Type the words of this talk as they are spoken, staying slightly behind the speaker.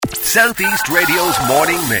Southeast Radio's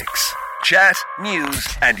morning mix. Chat, news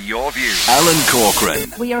and your views. Alan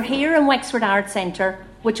Corcoran. We are here in Wexford Arts Centre,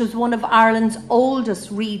 which was one of Ireland's oldest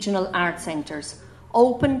regional art centres,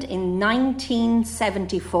 opened in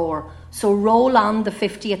 1974, so roll on the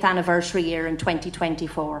 50th anniversary year in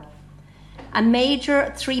 2024. A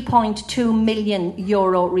major €3.2 million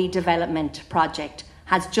redevelopment project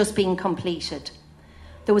has just been completed.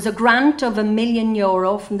 There was a grant of €1 million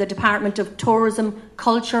from the Department of Tourism,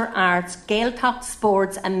 Culture, Arts, Gaeltacht,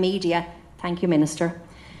 Sports and Media. Thank you, Minister.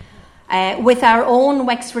 With our own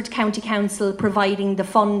Wexford County Council providing the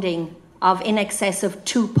funding of in excess of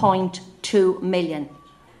 €2.2 million.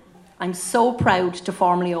 I'm so proud to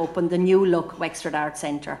formally open the new look Wexford Arts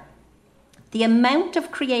Centre. The amount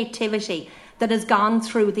of creativity that has gone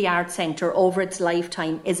through the Arts Centre over its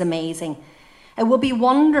lifetime is amazing. It would be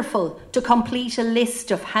wonderful to complete a list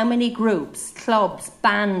of how many groups, clubs,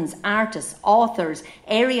 bands, artists, authors,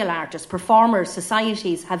 aerial artists, performers,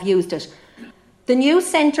 societies have used it. The new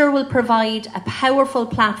centre will provide a powerful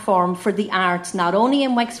platform for the arts, not only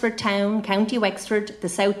in Wexford Town, County Wexford, the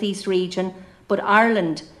South East region, but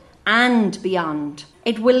Ireland and beyond.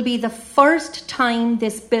 It will be the first time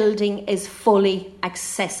this building is fully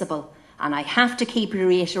accessible. And I have to keep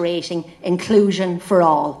reiterating inclusion for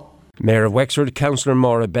all. Mayor of Wexford, Councillor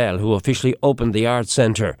Maura Bell, who officially opened the Arts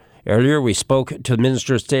Centre. Earlier, we spoke to the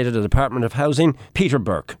Minister of State of the Department of Housing, Peter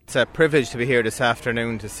Burke. It's a privilege to be here this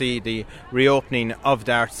afternoon to see the reopening of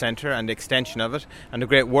the Arts Centre and the extension of it, and the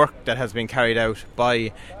great work that has been carried out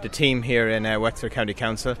by the team here in Wexford County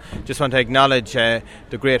Council. Just want to acknowledge the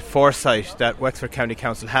great foresight that Wexford County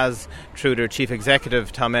Council has through their Chief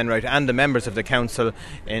Executive, Tom Enright, and the members of the Council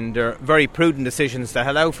in their very prudent decisions that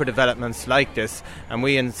allow for developments like this. And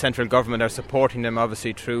we in central government are supporting them,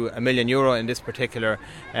 obviously, through €1 million in this particular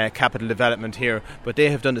capital development here, but they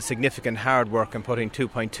have done the significant hard work in putting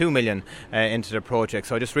 €2.2 million into the project.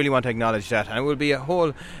 So I just really want to acknowledge that, and it will be a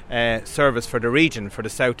whole service for the region, for the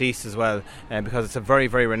South East as well, because it's a very,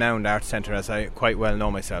 very renowned arts centre, as I quite well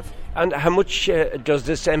know myself. And how much does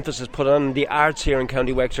this emphasis put on the arts here in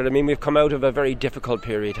County Wexford? I mean, we've come out of a very difficult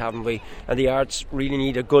period, haven't we? And the arts really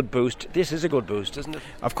need a good boost. This is a good boost, isn't it?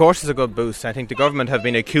 Of course it's a good boost. I think the government have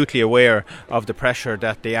been acutely aware of the pressure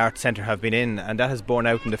that the arts centre have been in, and that has borne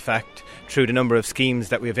out in the fact through the number of schemes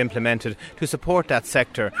that we have implemented to support that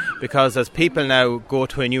sector, because as people now go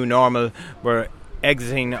to a new normal, we're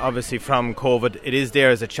exiting obviously from COVID, it is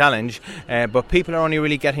there as a challenge, but people are only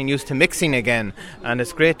really getting used to mixing again, and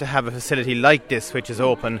it's great to have a facility like this which is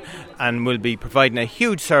open and will be providing a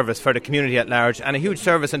huge service for the community at large, and a huge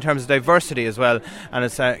service in terms of diversity as well. And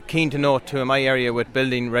it's keen to note too in my area with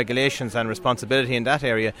building regulations and responsibility in that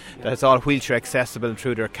area that it's all wheelchair accessible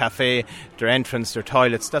through their cafe, their entrance, their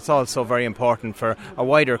toilets. That's also very important for a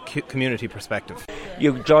wider community perspective.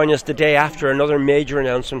 You join us the day after another major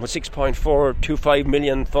announcement with $6.425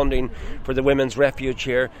 million funding for the Women's Refuge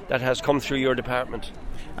here that has come through your department.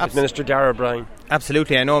 Minister Darragh O'Brien.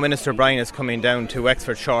 Absolutely. I know Minister O'Brien is coming down to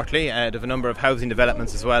Wexford shortly. They have a number of housing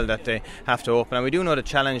developments as well that they have to open, and we do know the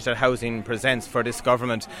challenge that housing presents for this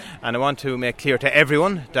government, and I want to make clear to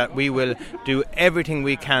everyone that we will do everything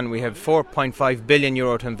we can. We have €4.5 billion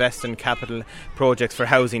to invest in capital projects for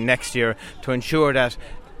housing next year to ensure that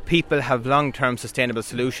people have long-term sustainable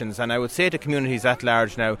solutions. And I would say to communities at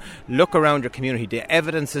large now, look around your community. The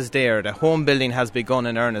evidence is there. The home building has begun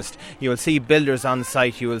in earnest. You will see builders on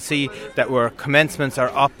site. You will see that where commencements are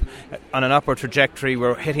up on an upward trajectory.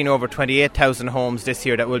 We're hitting over 28,000 homes this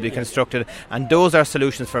year that will be constructed, and those are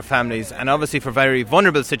solutions for families. And obviously for very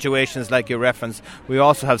vulnerable situations like you referenced, we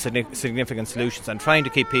also have significant solutions and trying to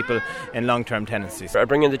keep people in long-term tenancies. I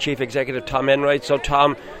bring in the Chief Executive, Tom Enright. So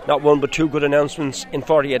Tom, not one but two good announcements in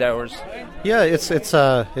 48 hours. Yeah,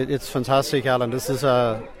 it's fantastic, Alan. This is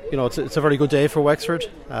it's a very good day for Wexford.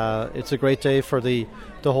 It's a great day for the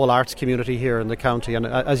whole arts community here in the county, and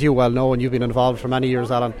as you well know, and you've been involved for many years,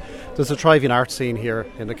 Alan, there's a thriving art scene here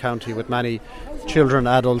in the county with many children,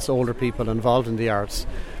 adults, older people involved in the arts.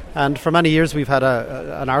 And for many years we've had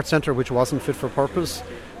an art centre which wasn't fit for purpose,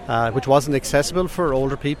 which wasn't accessible for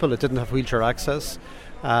older people. It didn't have wheelchair access.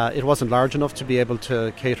 It wasn't large enough to be able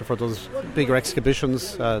to cater for those bigger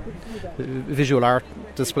exhibitions, visual art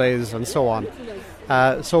displays and so on.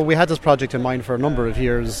 So we had this project in mind for a number of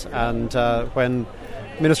years, and when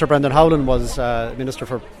Minister Brendan Howlin was Minister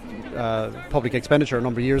for Public Expenditure a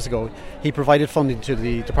number of years ago, he provided funding to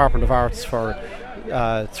the Department of Arts for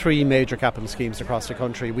 3 major capital schemes across the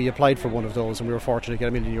country. We applied for one of those and we were fortunate to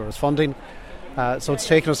get €1 million funding. So it's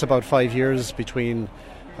taken us about 5 years between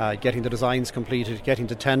getting the designs completed, getting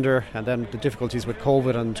the tender, and then the difficulties with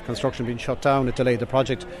COVID and construction being shut down, it delayed the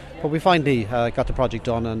project. But we finally got the project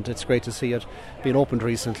done, and it's great to see it being opened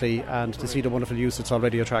recently and to see the wonderful use it's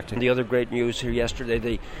already attracting. And the other great news here yesterday,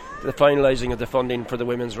 the finalising of the funding for the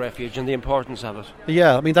Women's Refuge and the importance of it.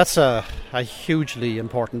 Yeah, I mean, that's a hugely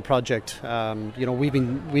important project. We've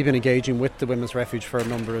been engaging with the Women's Refuge for a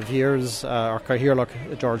number of years. Our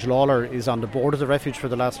Cathaoirleach, George Lawler, is on the board of the refuge for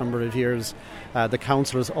the last number of years. The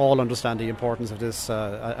councillors all understand the importance of this,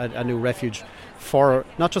 a new refuge, for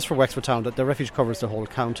not just for Wexford Town, that the refuge covers the whole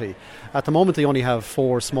county. At the moment they only have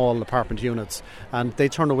 4 small apartment units, and they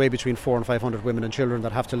turn away between 400 and 500 women and children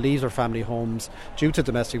that have to leave their family homes due to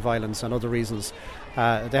domestic violence and other reasons.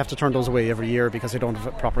 They have to turn those away every year because they don't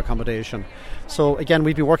have proper accommodation. So again,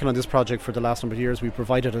 we've been working on this project for the last number of years. We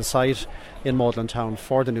provided a site in Magdalen Town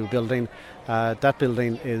for the new building. That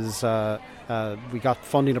building is we got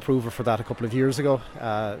funding approval for that a couple of years ago,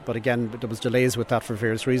 but again there was delays with that for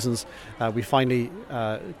various reasons. We finally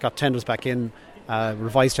got tenders back in,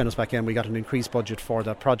 revised tenders back in. We got an increased budget for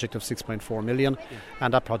that project of 6.4 million,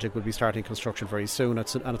 and that project will be starting construction very soon.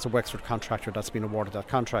 It's a Wexford contractor that's been awarded that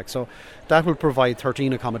contract. So that will provide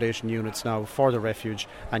 13 accommodation units now for the refuge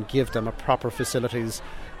and give them a proper facilities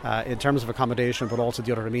in terms of accommodation, but also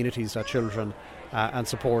the other amenities that children and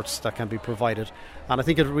supports that can be provided. And I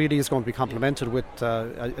think it really is going to be complemented with,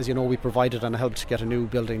 as you know, we provided and helped get a new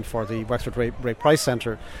building for the Wexford Rape Price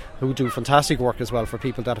Centre, who do fantastic work as well for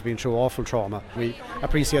people that have been through awful trauma. We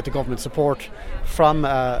appreciate the government support from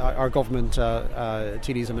our government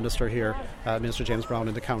TDs and Minister here, Minister James Brown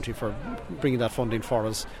in the county, for bringing that funding for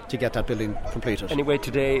us to get that building completed. Anyway,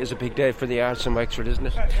 today is a big day for the arts in Wexford, isn't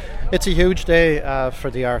it? It's a huge day for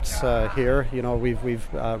the arts here. You know,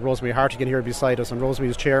 we've Rosemary Hartigan here beside us, and Rosemary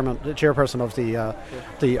is chairperson of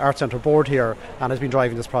the Arts Centre board here and has been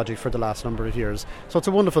driving this project for the last number of years. So it's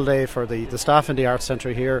a wonderful day for the staff in the Arts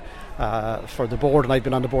Centre here, for the board, and I've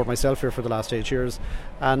been on the board myself here for the last 8 years,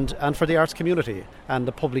 and for the arts community and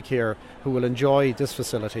the public here, who will enjoy this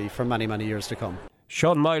facility for many, many years to come.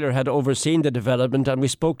 Sean Myler had overseen the development, and we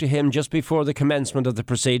spoke to him just before the commencement of the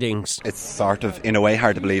proceedings. It's sort of, in a way,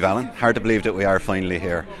 hard to believe, Alan. Hard to believe that we are finally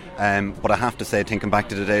here. But I have to say, thinking back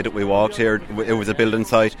to the day that we walked here, it was a building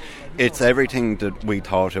site. It's everything that we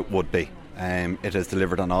thought it would be. It has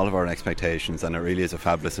delivered on all of our expectations, and it really is a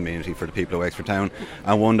fabulous amenity for the people of Wexford Town,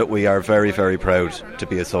 and one that we are very, very proud to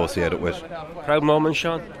be associated with. Proud moment,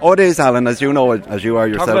 Sean? Oh, it is, Alan, as you know, as you are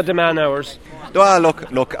yourself. Talk about the man hours. Well,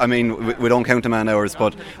 look, I mean, we don't count the man hours,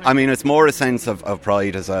 but I mean, it's more a sense of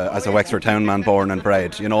pride as a Wexford Town man born and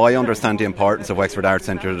bred. You know, I understand the importance of Wexford Arts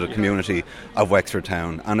Centre to the community of Wexford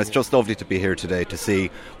Town, and it's just lovely to be here today to see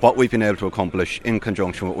what we've been able to accomplish in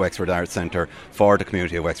conjunction with Wexford Arts Centre for the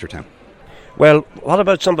community of Wexford Town. Well, what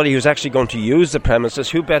about somebody who's actually going to use the premises?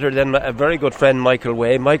 Who better than a very good friend, Michael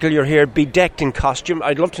Way? Michael, you're here bedecked in costume.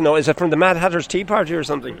 I'd love to know, is it from the Mad Hatter's Tea Party or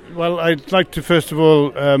something? Well, I'd like to first of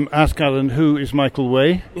all ask Alan, who is Michael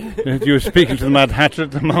Way? You're speaking to the Mad Hatter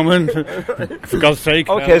at the moment, for God's sake.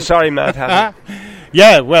 Okay, sorry, Mad Hatter.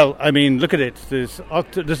 Yeah, well, I mean, look at it. There's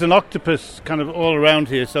an octopus kind of all around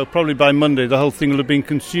here, so probably by Monday the whole thing will have been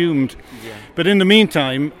consumed. Yeah. But in the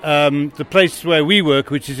meantime, the place where we work,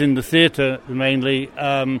 which is in the theatre mainly,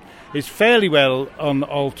 is fairly well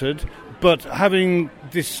unaltered. But having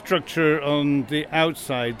this structure on the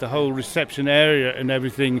outside, the whole reception area and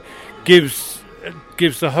everything, gives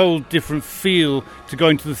a whole different feel to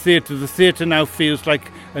going to the theatre. The theatre now feels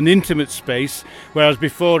like an intimate space, whereas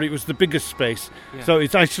before it was the biggest space. Yeah. So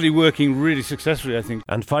it's actually working really successfully, I think.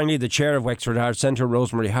 And finally, the chair of Wexford Arts Centre,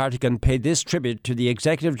 Rosemary Hartigan, paid this tribute to the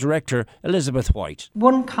executive director, Elizabeth White.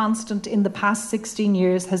 One constant in the past 16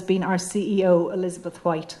 years has been our CEO, Elizabeth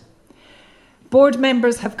White. Board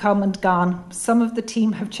members have come and gone. Some of the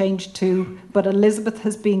team have changed too, but Elizabeth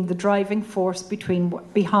has been the driving force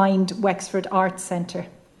behind Wexford Arts Centre.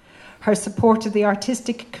 Her support of the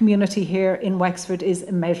artistic community here in Wexford is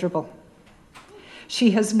immeasurable.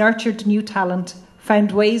 She has nurtured new talent,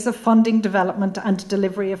 found ways of funding development and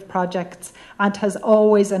delivery of projects, and has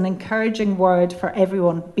always an encouraging word for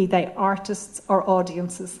everyone, be they artists or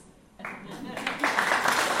audiences.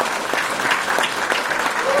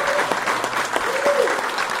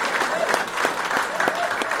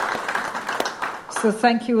 So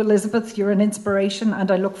thank you, Elizabeth. You're an inspiration,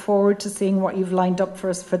 and I look forward to seeing what you've lined up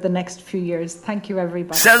for us for the next few years. Thank you,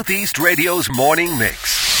 everybody. Southeast Radio's Morning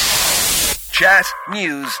Mix. Chat,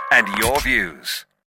 news, and your views.